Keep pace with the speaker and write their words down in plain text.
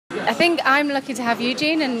think I'm lucky to have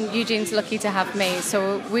Eugene, and Eugene's lucky to have me.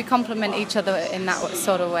 So we complement each other in that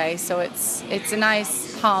sort of way. So it's a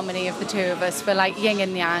nice harmony of the two of us. We're like yin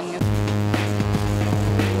and yang.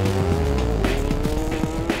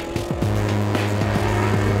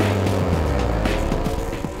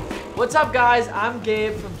 What's up, guys? I'm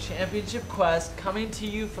Gabe from Championship Quest, coming to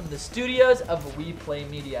you from the studios of We Play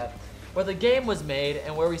Media, where the game was made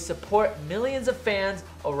and where we support millions of fans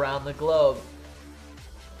around the globe.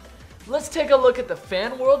 Let's take a look at the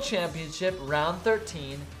Fan World Championship Round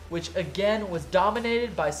 13, which again was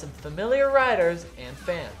dominated by some familiar riders and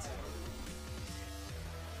fans.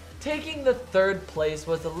 Taking the third place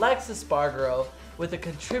was Alexa Spargaro with a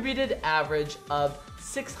contributed average of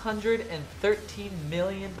 613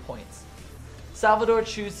 million points. Salvador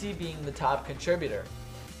Chusi being the top contributor.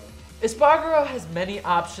 Espargaro has many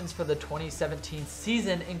options for the 2017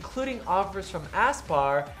 season, including offers from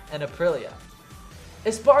Aspar and Aprilia.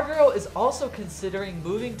 Espargaro is also considering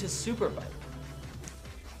moving to Superbike.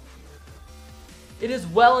 It is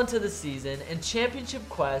well into the season, and Championship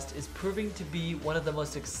Quest is proving to be one of the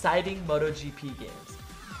most exciting MotoGP games.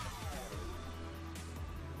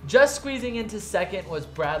 Just squeezing into second was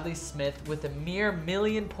Bradley Smith with a mere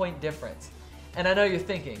million-point difference. And I know you're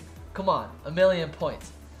thinking, come on, a million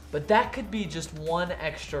points. But that could be just one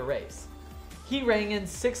extra race. He rang in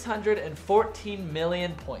 614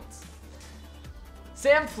 million points.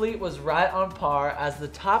 Sam Fleet was right on par as the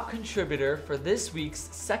top contributor for this week's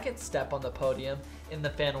second step on the podium in the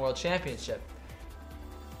Fan World Championship.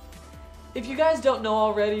 If you guys don't know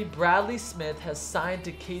already, Bradley Smith has signed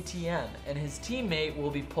to KTM and his teammate will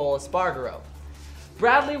be Pol Espargaro.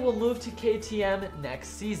 Bradley will move to KTM next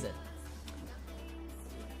season.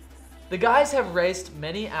 The guys have raced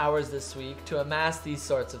many hours this week to amass these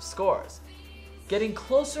sorts of scores. Getting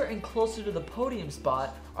closer and closer to the podium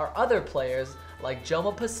spot are other players like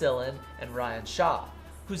Joma Pasilin and Ryan Shaw,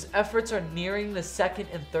 whose efforts are nearing the second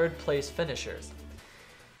and third place finishers.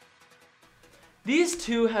 These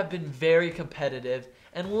two have been very competitive,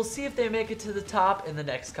 and we'll see if they make it to the top in the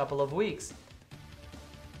next couple of weeks.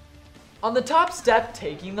 On the top step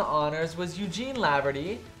taking the honors was Eugene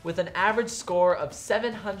Laverty with an average score of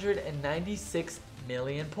 796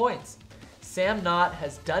 million points. Sam Knott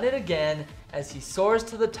has done it again as he soars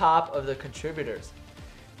to the top of the contributors.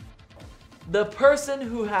 The person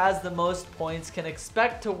who has the most points can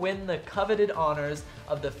expect to win the coveted honors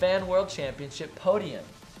of the Fan World Championship podium,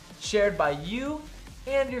 shared by you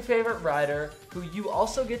and your favorite rider, who you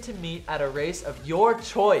also get to meet at a race of your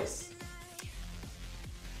choice.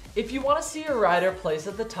 If you want to see your rider place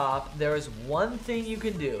at the top, there is one thing you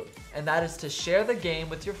can do, and that is to share the game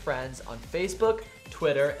with your friends on Facebook,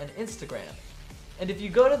 Twitter, and Instagram. And if you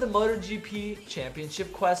go to the MotoGP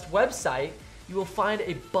Championship Quest website, you will find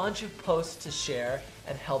a bunch of posts to share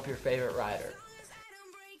and help your favorite rider.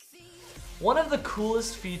 One of the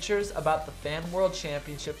coolest features about the Fan World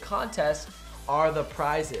Championship contest are the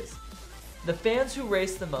prizes. The fans who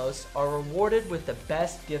race the most are rewarded with the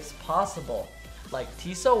best gifts possible, like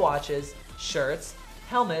Tissot watches, shirts,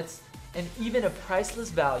 helmets, and even a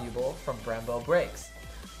priceless valuable from Brembo Brakes.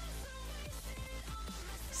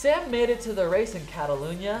 Sam made it to the race in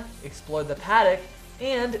Catalunya, explored the paddock,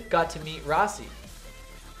 and got to meet Rossi.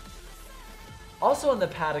 Also in the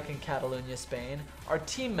paddock in Catalunya, Spain, our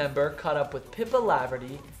team member caught up with Pippa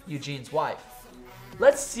Laverty, Eugene's wife.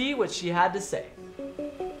 Let's see what she had to say.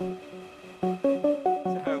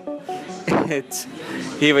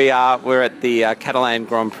 Here we are, we're at the Catalan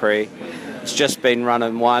Grand Prix. It's just been run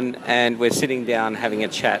and won, and we're sitting down having a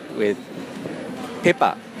chat with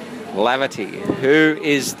Pippa Laverty, who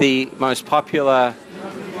is the most popular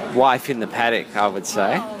wife in the paddock, I would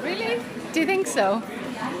say. Oh, really? Do you think so?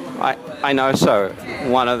 I know so.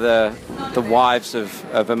 One of the wives of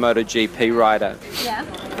a MotoGP rider.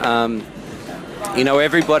 Yeah. You know,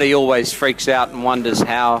 everybody always freaks out and wonders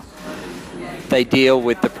how they deal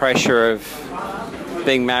with the pressure of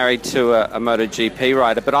being married to a MotoGP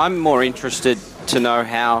rider, but I'm more interested to know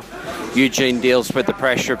how Eugene deals with the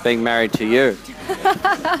pressure of being married to you.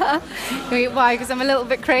 Why? Because I'm a little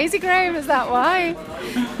bit crazy, Graham? Is that why?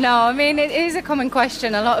 No, I mean, it is a common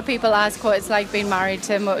question. A lot of people ask what it's like being married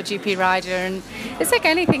to a MotoGP rider, and it's like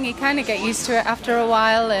anything, you kind of get used to it after a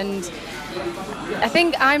while. And I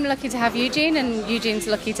think I'm lucky to have Eugene, and Eugene's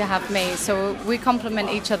lucky to have me. So we complement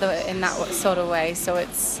each other in that sort of way. So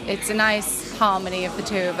it's a nice harmony of the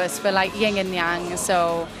two of us. We're like yin and yang.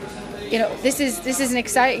 So, you know, this is an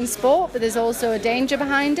exciting sport, but there's also a danger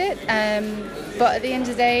behind it. But at the end of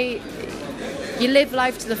the day, you live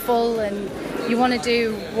life to the full, and you want to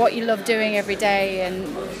do what you love doing every day, and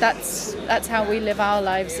that's how we live our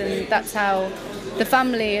lives, and that's how the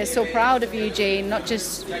family is so proud of Eugene, not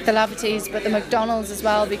just the Lavertys, but the McDonalds as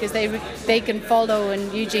well, because they can follow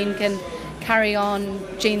and Eugene can carry on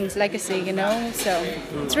Gene's legacy, you know, so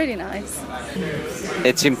it's really nice.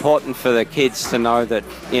 It's important for the kids to know that,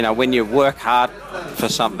 you know, when you work hard for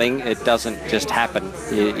something, it doesn't just happen.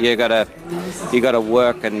 You gotta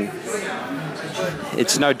work, and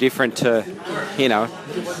it's no different to, you know,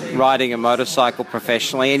 riding a motorcycle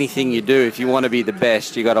professionally. Anything you do, if you want to be the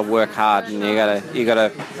best, you got to work hard, and you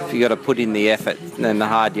got to put in the effort and the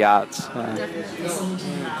hard yards.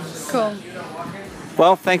 Cool.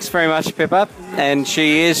 Well, thanks very much, Pippa. And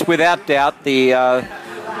she is, without doubt, the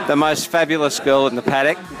most fabulous girl in the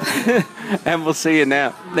paddock. And we'll see you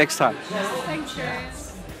next time. Thanks,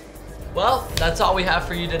 James. Well, that's all we have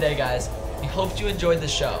for you today, guys. We hope you enjoyed the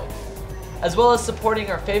show. As well as supporting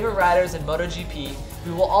our favorite riders in MotoGP,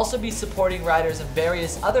 we will also be supporting riders in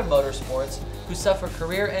various other motorsports who suffer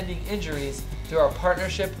career-ending injuries through our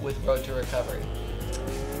partnership with Road to Recovery.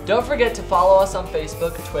 Don't forget to follow us on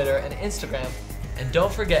Facebook, Twitter, and Instagram. And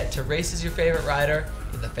don't forget to race as your favorite rider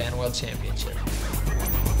in the Fan World Championship.